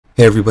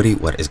Hey everybody,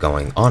 what is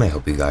going on? I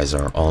hope you guys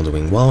are all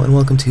doing well, and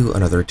welcome to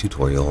another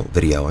tutorial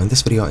video. In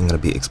this video I'm going to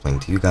be explaining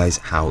to you guys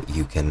how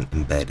you can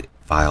embed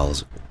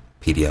files,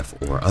 PDF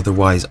or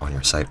otherwise, on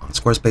your site on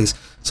Squarespace.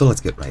 So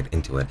let's get right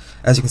into it.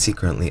 As you can see,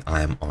 currently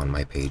I am on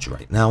my page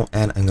right now,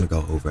 and I'm going to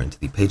go over into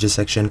the pages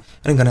section,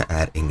 and I'm going to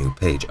add a new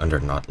page. Under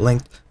not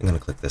linked, I'm going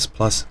to click this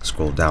plus,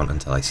 scroll down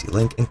until I see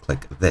link, and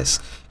click this.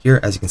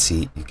 Here, as you can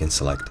see, you can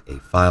select a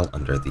file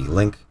under the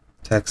link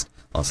text.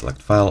 I'll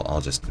select file, I'll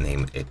just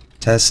name it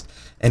test,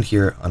 and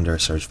here under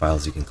search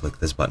files you can click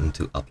this button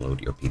to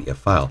upload your PDF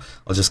file.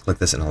 I'll just click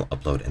this and I'll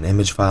upload an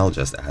image file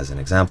just as an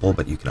example,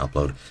 but you can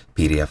upload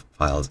PDF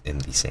files in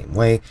the same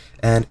way,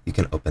 and you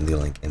can open the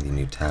link in the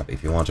new tab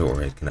if you want to,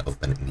 or it can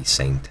open in the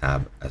same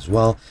tab as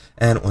well.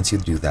 And once you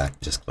do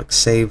that, just click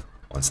save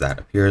once that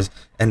appears,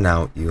 and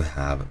now you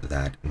have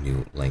that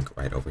new link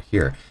right over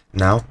here.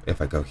 Now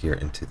if I go here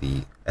into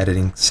the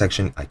editing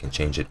section, I can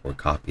change it or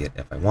copy it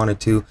if I wanted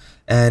to,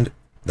 and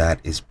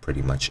that is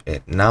pretty much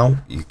it.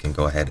 Now you can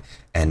go ahead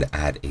and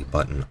add a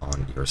button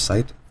on your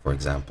site. For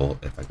example,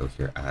 if I go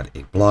here, add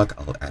a blog,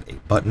 I'll add a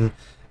button,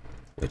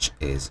 which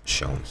is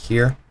shown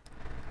here.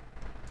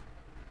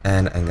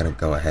 And I'm going to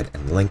go ahead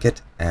and link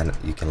it, and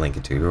you can link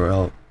it to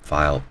URL,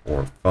 file,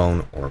 or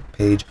phone, or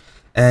page.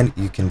 And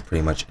you can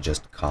pretty much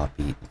just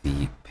copy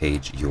the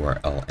page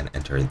URL and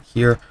enter it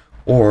here,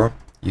 or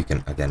you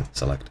can again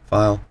select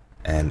file,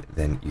 and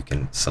then you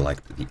can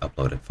select the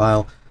uploaded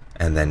file,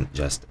 and then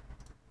just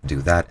do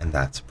that, and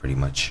that's pretty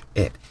much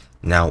it.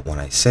 Now when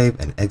I save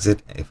and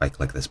exit, if I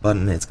click this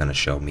button, it's going to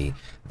show me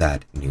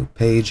that new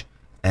page,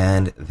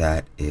 and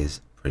that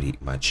is pretty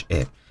much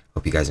it.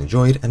 Hope you guys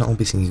enjoyed, and I'll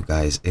be seeing you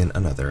guys in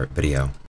another video.